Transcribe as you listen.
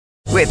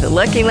With the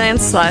Lucky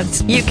Land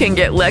Slots, you can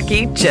get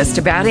lucky just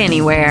about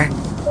anywhere.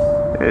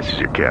 This is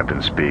your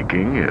captain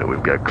speaking.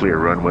 We've got clear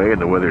runway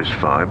and the weather's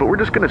fine, but we're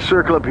just going to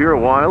circle up here a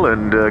while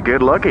and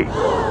get lucky.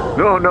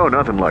 No,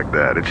 nothing like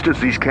that. It's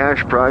just these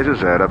cash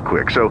prizes add up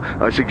quick. So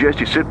I suggest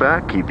you sit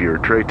back, keep your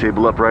tray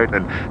table upright,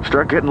 and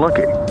start getting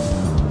lucky.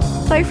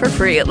 Play for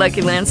free at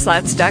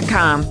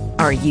LuckyLandSlots.com.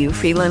 Are you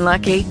feeling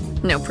lucky?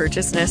 No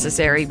purchase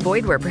necessary.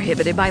 Void where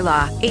prohibited by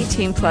law.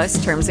 18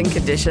 plus terms and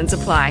conditions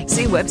apply.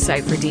 See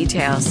website for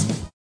details.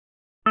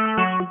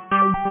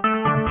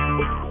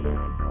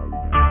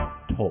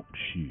 Talk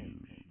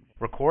shoes.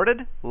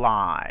 Recorded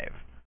live.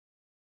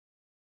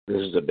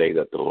 This is the day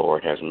that the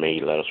Lord has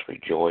made. Let us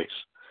rejoice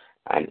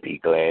and be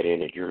glad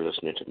in it. You're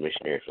listening to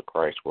Missionaries of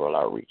Christ World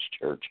Outreach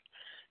Church.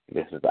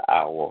 This is the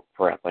hour of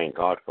prayer. Thank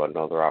God for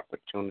another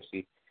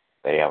opportunity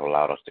they have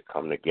allowed us to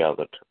come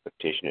together to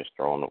petition His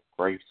throne of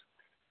grace.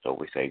 So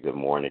we say good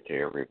morning to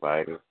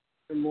everybody.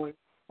 Good morning.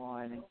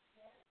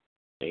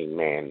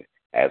 Amen.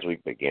 As we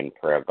begin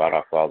prayer, God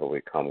our Father,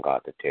 we come,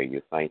 God, to tell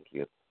you thank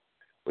you.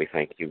 We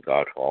thank you,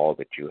 God, for all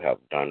that you have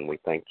done. We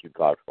thank you,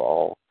 God, for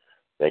all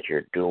that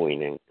you're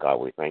doing. And, God,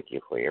 we thank you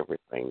for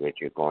everything that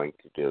you're going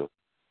to do.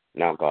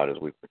 Now, God, as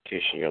we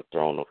petition your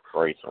throne of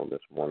grace on this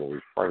morning, we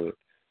pray,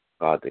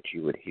 God, that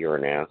you would hear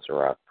and answer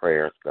our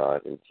prayers,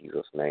 God, in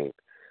Jesus' name.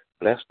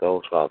 Bless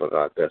those, Father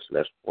God, that's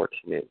less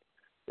fortunate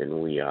than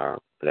we are.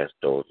 Bless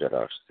those that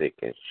are sick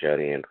and shut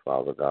in,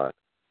 Father God.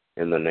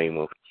 In the name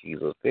of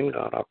Jesus, then,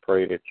 God, I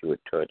pray that you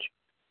would touch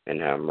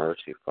and have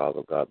mercy,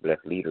 Father God. Bless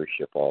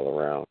leadership all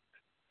around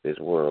this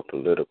world,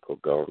 political,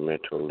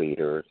 governmental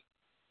leaders,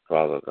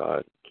 Father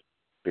God,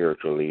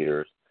 spiritual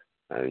leaders,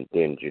 and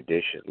then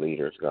judicious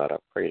leaders, God. I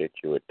pray that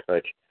you would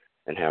touch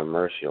and have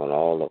mercy on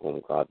all of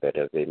them, God, that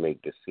as they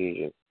make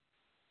decisions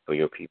for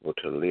your people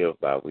to live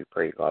by, we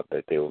pray, God,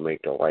 that they will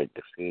make the right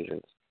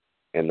decisions.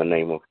 In the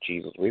name of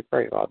Jesus, we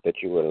pray, God,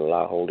 that you would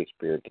allow Holy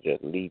Spirit to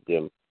just lead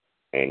them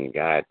and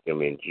guide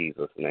them in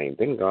Jesus' name.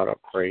 Then, God, I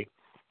pray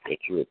that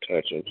you would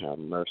touch and have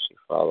mercy,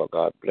 Father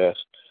God. Bless,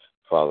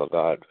 Father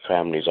God,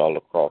 families all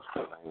across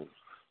the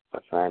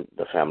land,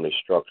 the family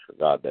structure,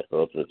 God, that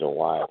husbands and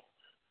wives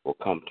will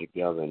come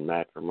together in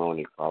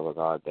matrimony, Father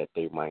God, that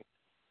they might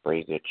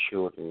raise their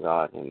children,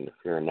 God, in the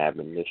fear and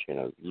admonition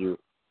of you.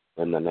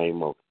 In the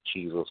name of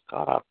Jesus,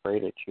 God, I pray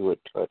that you would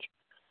touch,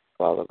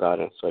 Father God,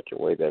 in such a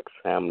way that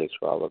families,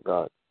 Father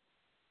God,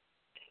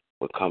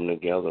 will come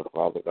together,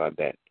 Father God,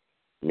 that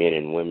men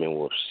and women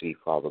will see,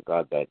 Father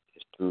God, that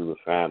it's through the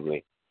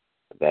family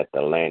that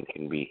the land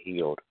can be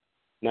healed.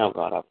 Now,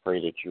 God, I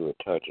pray that you would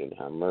touch and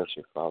have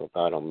mercy, Father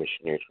God, on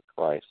Missionaries for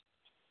Christ.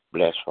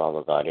 Bless,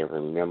 Father God, every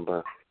member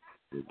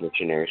of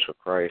Missionaries for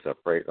Christ. I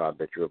pray, God,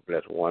 that you would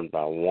bless one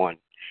by one,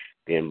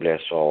 then bless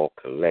all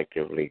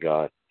collectively,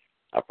 God.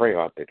 I pray,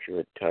 God, that you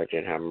would touch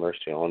and have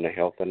mercy on the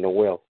health and the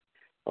wealth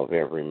of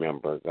every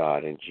member,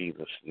 God, in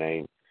Jesus'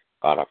 name.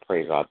 God, I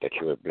pray, God, that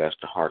you would bless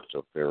the hearts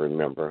of every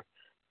member,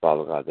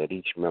 Father God, that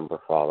each member,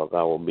 Father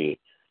God, will be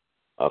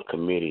a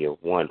committee of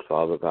one,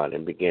 Father God,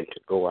 and begin to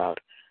go out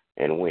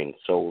and win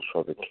souls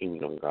for the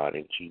kingdom, God,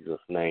 in Jesus'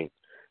 name.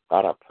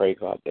 God, I pray,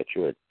 God, that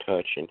you would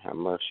touch and have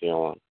mercy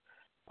on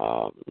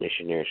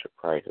Missionaries for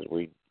Christ as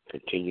we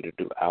continue to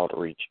do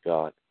outreach,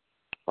 God.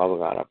 Father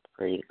God, I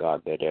pray,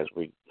 God, that as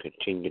we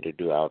continue to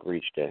do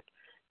outreach, that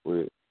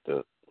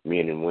the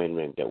men and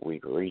women that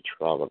we reach,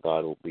 Father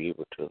God, will be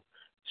able to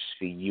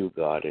see you,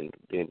 God, and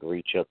then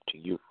reach up to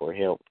you for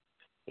help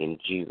in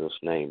Jesus'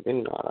 name.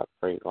 Then, God, I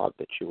pray, God,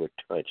 that you would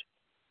touch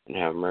and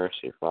have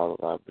mercy, Father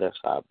God. Bless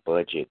our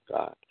budget,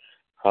 God.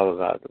 Father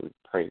God, we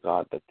pray,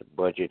 God, that the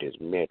budget is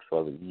met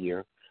for the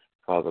year.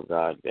 Father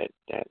God, that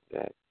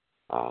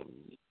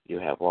you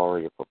have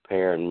already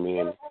prepared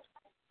men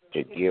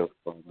to give,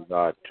 Father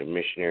God, to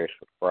Missionaries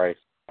for Christ.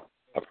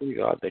 I pray,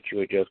 God, that you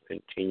would just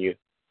continue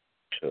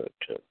to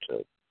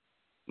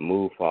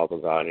move, Father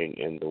God,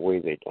 in the way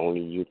that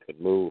only you could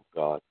move,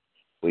 God.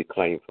 We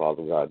claim,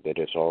 Father God, that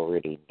it's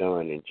already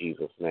done in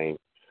Jesus' name.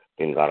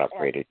 Then, God, I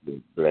pray that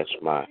you bless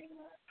my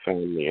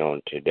family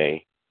on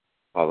today.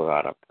 Father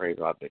God, I pray,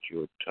 God, that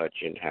you would touch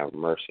and have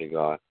mercy,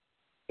 God,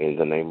 in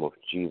the name of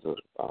Jesus.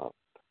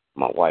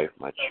 My wife,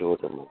 my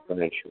children, my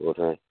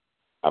grandchildren.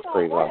 I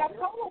pray, God,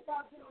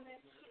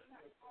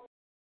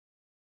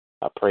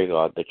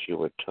 that you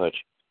would touch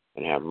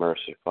and have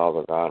mercy,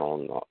 Father God,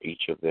 on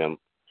each of them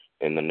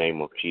in the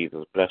name of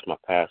Jesus. Bless my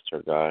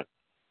pastor, God,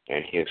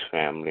 and his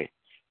family.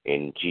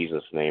 In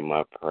Jesus' name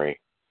I pray.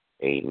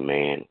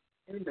 Amen.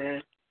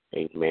 Amen.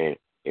 Amen.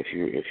 If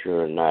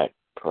you're not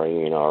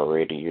praying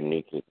already, you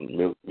need to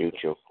mute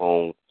your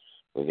phone.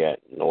 We got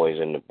noise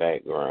in the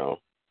background.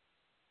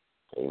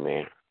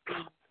 Amen.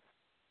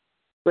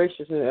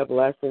 Gracious and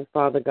everlasting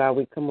Father God,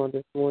 we come on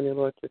this morning,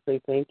 Lord, to say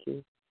thank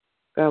you.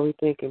 God, we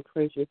thank and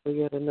praise you for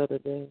yet another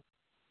day.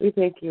 We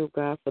thank you,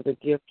 God, for the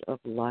gift of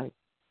life,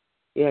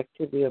 the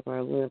activity of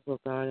our limbs, oh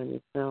God, and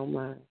the sound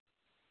mind.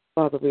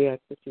 Father, we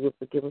ask that you would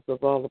forgive us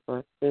of all of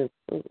our sins,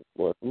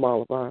 from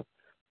all of our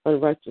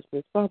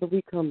unrighteousness. Father,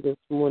 we come this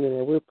morning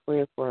and we're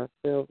praying for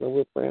ourselves and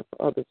we're praying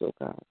for others, oh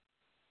God.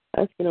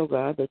 Asking, oh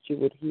God, that you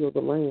would heal the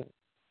land.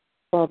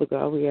 Father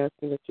God, we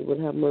asking that you would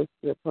have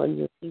mercy upon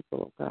your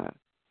people, oh God.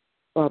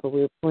 Father,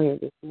 we're praying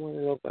this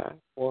morning, oh God,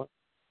 for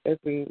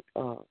every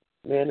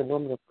man and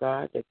woman of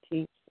God that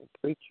teach and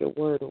preach your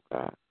word, oh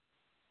God.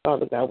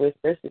 Father God, we're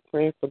especially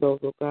praying for those,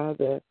 oh God,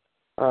 that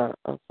are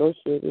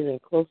associated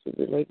and closely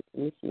related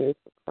to missionaries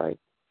for Christ.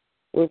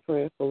 We're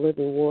praying for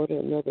living water,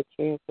 another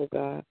chance, oh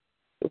God.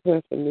 We're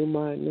praying for New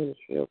Mind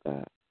Ministry, oh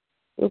God.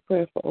 We're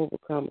praying for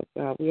overcomers,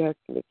 God. We ask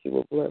that you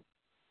will bless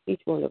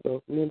each one of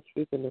those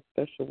ministries in a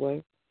special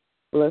way.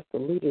 Bless the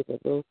leaders of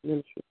those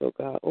ministries, oh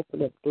God.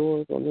 Open up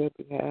doors on their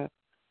behalf.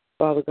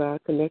 Father God,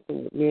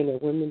 connecting with men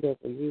and women that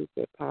will use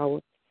their power,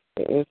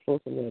 their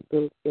influence, and their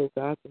ability, oh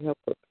God, to help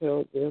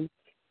propel them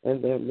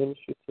and their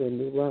ministry to a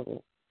new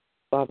level.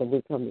 Father,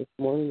 we come this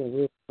morning and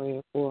we're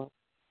praying for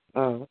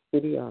our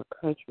city, our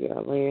country,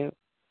 our land.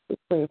 We're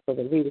praying for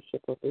the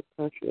leadership of this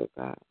country, oh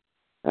God.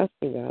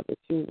 Asking, God, that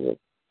you would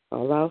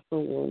allow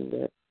someone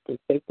that to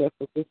take that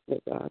position,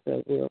 oh God,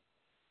 that will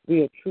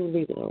be a true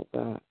leader, oh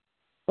God.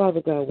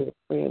 Father God, we're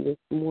praying this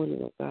morning,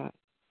 oh God,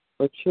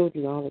 for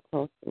children all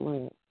across the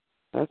land.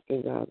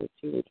 Asking, God, that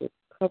you would just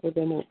cover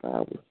them, oh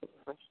God, with your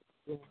precious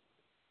blood.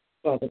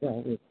 Father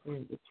God, we're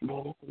praying this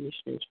morning for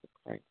missionaries for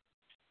Christ.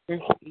 Pray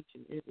for each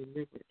and every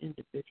member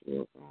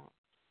individual, oh God.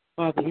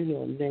 Father, you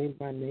know name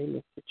by name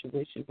and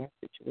situation by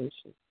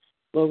situation.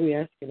 Lord, we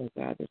asking, oh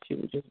God, that you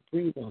would just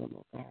breathe on them,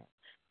 oh God.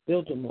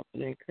 Build them up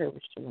and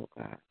encourage them, oh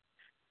God.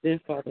 Then,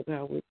 Father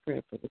God, we're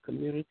praying for the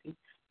community.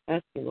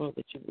 Asking, Lord,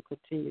 that you will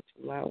continue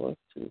to allow us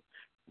to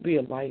be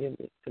a light in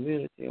this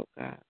community, oh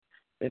God.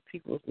 That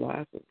people's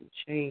lives will be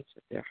changed,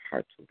 that their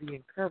hearts will be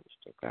encouraged,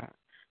 oh God.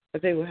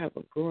 That they will have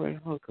a growing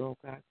hunger, oh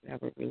God, to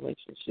have a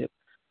relationship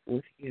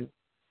with you.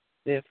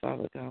 Then,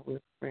 Father God, we're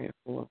praying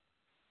for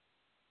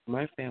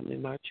my family,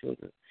 my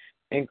children,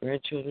 and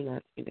grandchildren.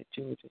 Asking that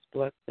you would just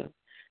bless them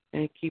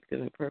and keep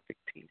them in perfect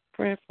peace.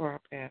 Praying for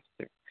our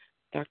pastor,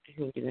 Dr.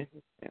 Hilliard, and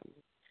his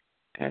family.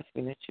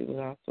 Asking that you would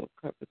also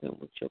cover them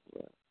with your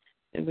blood.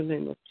 In the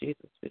name of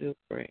Jesus, we do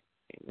pray.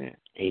 Amen.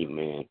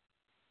 Amen.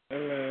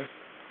 Amen.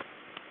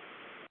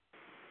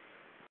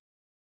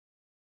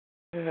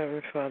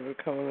 Heavenly Father, we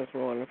come this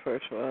morning.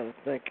 First of all,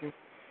 thank you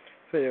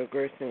for your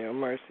grace and your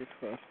mercy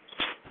for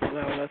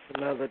allowing us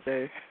another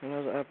day,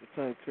 another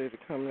opportunity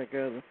to come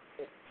together,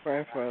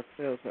 praying for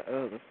ourselves and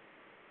others.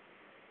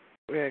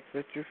 We ask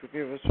that you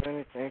forgive us for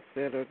anything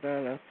said or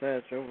done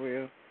outside your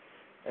will,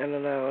 and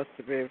allow us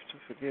to be able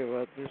to forgive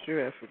others. You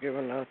have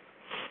forgiven us.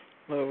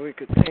 Lord, we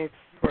continue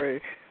to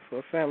pray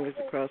for families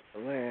across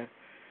the land,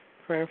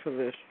 praying for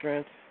their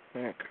strength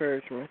and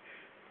encouragement,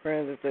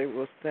 praying that they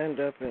will stand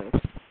up and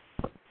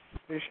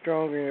be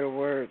strong in your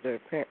word, that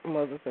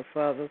mothers and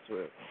fathers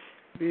will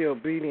be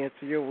obedient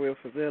to your will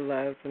for their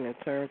lives, and in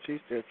turn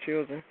teach their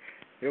children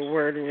your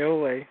word and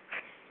your way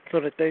so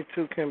that they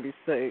too can be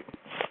saved.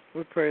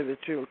 We pray that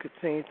you will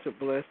continue to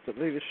bless the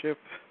leadership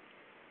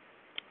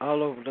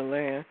all over the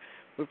land.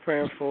 We're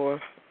praying for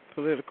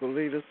political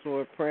leaders,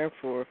 Lord, praying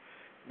for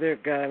their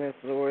guidance,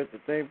 Lord,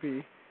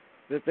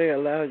 that they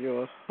allow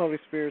your Holy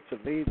Spirit to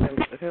lead them,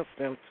 to help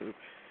them, to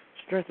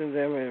strengthen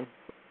them, and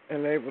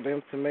enable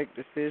them to make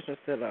decisions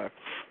that are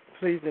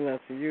pleasing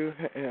unto you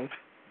and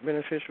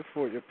beneficial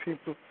for your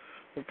people.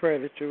 We pray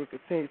that you will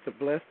continue to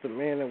bless the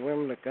men and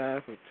women of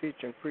God who teach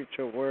and preach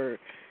your word.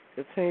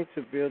 Continue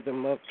to build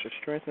them up, to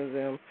strengthen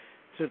them,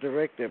 to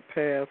direct their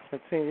path.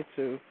 Continue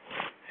to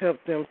help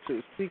them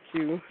to seek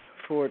you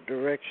for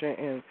direction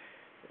in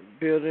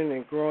building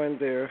and growing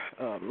their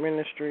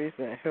ministries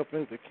and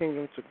helping the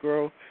kingdom to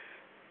grow.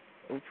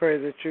 We pray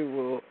that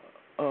you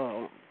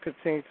will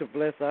continue to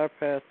bless our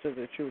pastor,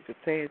 that you will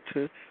continue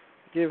to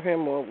give him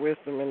more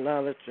wisdom and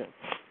knowledge and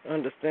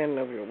understanding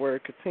of your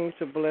word. Continue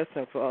to bless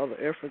him for all the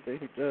effort that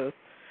he does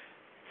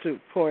to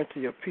pour into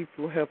your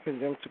people, helping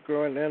them to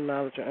grow in their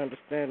knowledge and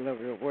understanding of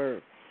your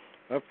word.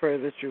 I pray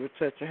that you would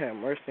touch and have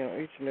mercy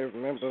on each and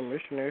every member of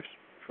Missionaries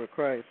for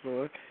Christ,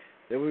 Lord,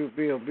 that we will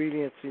be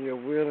obedient to your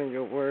will and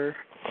your word,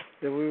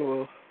 that we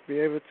will be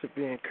able to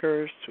be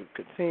encouraged to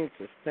continue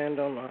to stand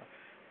on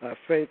our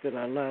faith and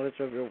our knowledge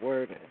of your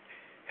word and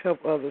help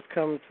others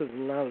come to the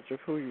knowledge of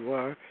who you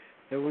are,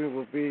 that we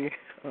will be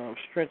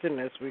strengthened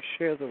as we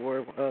share the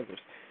word with others,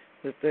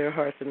 that their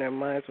hearts and their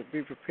minds will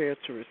be prepared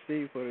to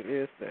receive what it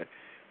is that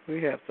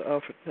we have to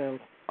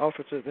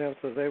offer to them,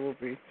 so they will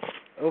be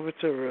open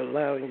to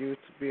allowing you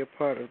to be a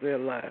part of their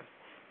lives.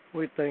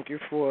 We thank you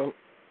for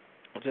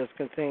just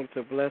continue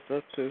to bless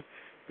us to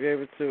be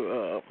able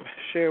to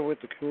share with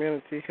the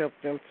community, help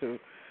them to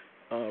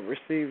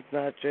receive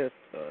not just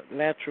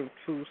natural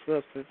food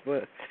substance,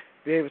 but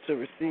be able to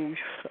receive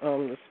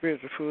the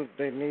spiritual food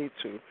they need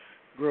to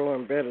grow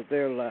and better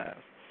their lives.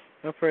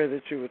 I pray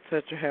that you would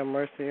touch and have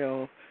mercy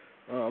on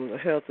the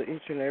health of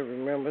each and every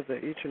member,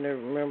 that each and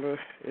every member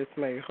is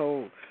made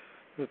whole,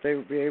 that they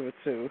will be able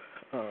to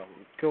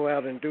go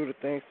out and do the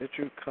things that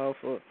you call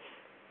for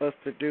us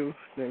to do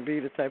and be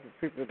the type of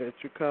people that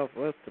you call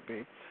for us to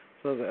be,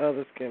 so that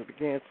others can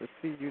begin to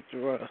see you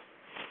through us.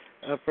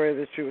 I pray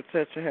that you would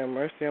touch and have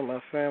mercy on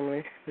my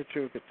family, that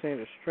you would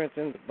continue to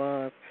strengthen the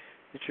bonds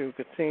that you will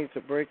continue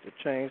to break the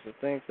chains of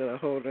things that are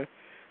holding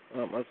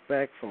us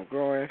back from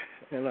growing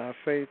in our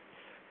faith.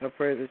 I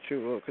pray that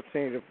you will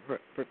continue to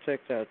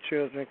protect our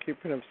children,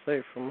 keeping them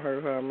safe from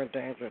hurt, harm, and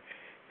danger.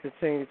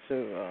 Continue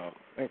to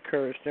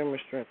encourage them and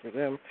strengthen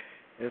them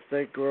as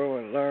they grow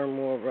and learn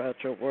more about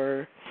your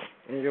word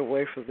and your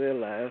way for their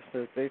lives,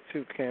 that they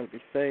too can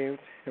be saved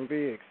and be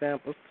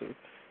examples to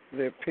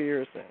their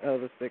peers and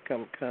others they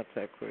come in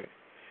contact with.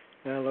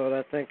 Now, Lord,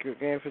 I thank you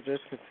again for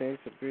just continuing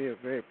to be a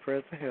very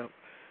present help.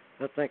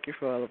 I thank you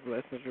for all the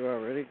blessings you're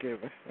already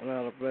given and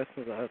all the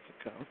blessings are to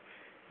come.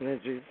 And in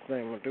Jesus'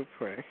 name I do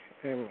pray.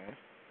 Amen.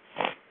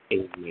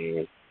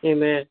 Amen.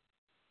 Amen.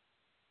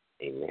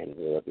 Amen.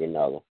 We love you,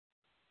 another.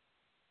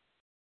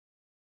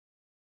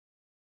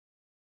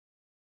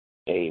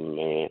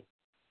 Amen.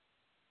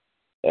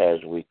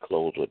 As we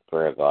close with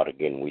prayer, God,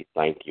 again, we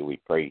thank you, we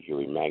praise you,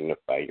 we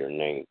magnify your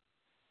name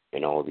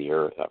in all the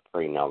earth. I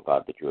pray now,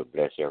 God, that you would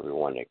bless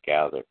everyone that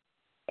gathered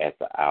at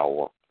the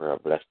hour of prayer.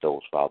 Bless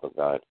those, Father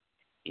God,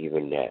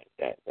 even that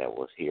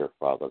was here,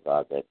 Father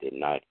God, that did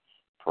not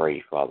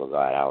pray, Father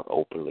God, out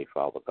openly,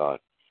 Father God.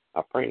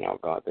 I pray now,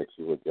 God, that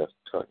you would just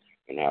touch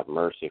and have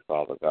mercy,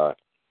 Father God,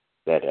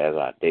 that as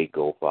our day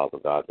go, Father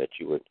God, that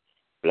you would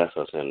bless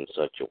us in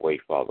such a way,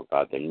 Father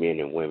God, that men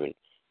and women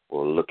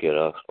will look at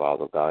us,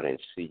 Father God, and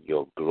see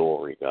your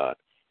glory, God,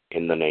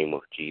 in the name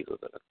of Jesus.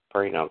 I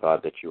pray now,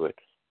 God, that you would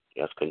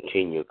just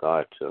continue,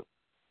 God, to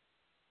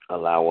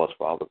allow us,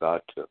 Father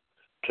God, to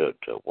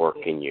work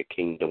in your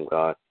kingdom,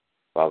 God.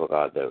 Father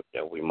God,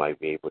 that we might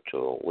be able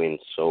to win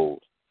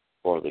souls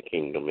for the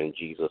kingdom in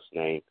Jesus'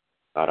 name.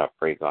 God, I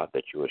pray, God,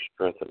 that you would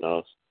strengthen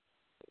us,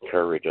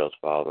 encourage us,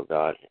 Father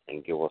God,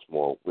 and give us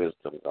more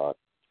wisdom, God.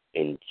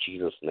 In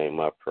Jesus' name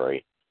I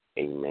pray.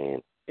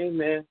 Amen.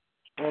 Amen.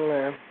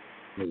 Amen.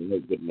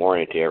 Good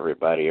morning to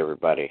everybody.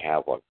 Everybody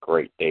have a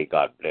great day.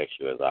 God bless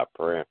you as I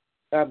pray.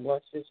 God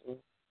bless you.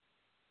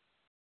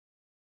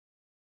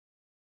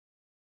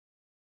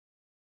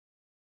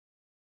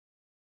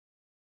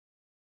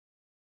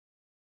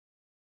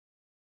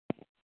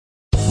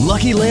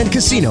 Lucky Land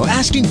Casino,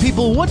 asking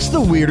people, what's the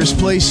weirdest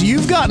place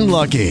you've gotten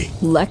lucky?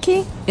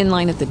 Lucky? In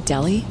line at the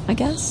deli, I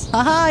guess?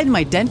 Aha, in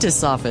my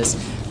dentist's office.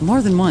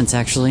 More than once,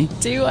 actually.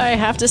 Do I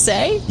have to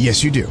say?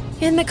 Yes, you do.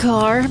 In the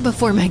car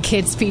before my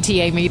kids'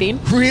 PTA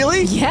meeting.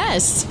 Really?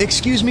 Yes.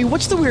 Excuse me,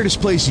 what's the weirdest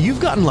place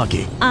you've gotten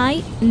lucky?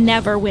 I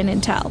never win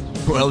and tell.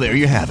 Well, there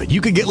you have it. You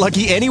can get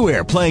lucky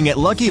anywhere, playing at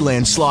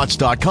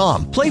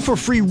LuckyLandSlots.com. Play for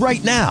free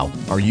right now.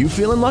 Are you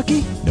feeling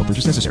lucky? No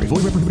purchase necessary.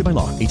 Void where prohibited by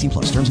law. 18+.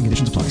 Terms and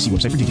conditions apply. See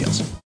website for details.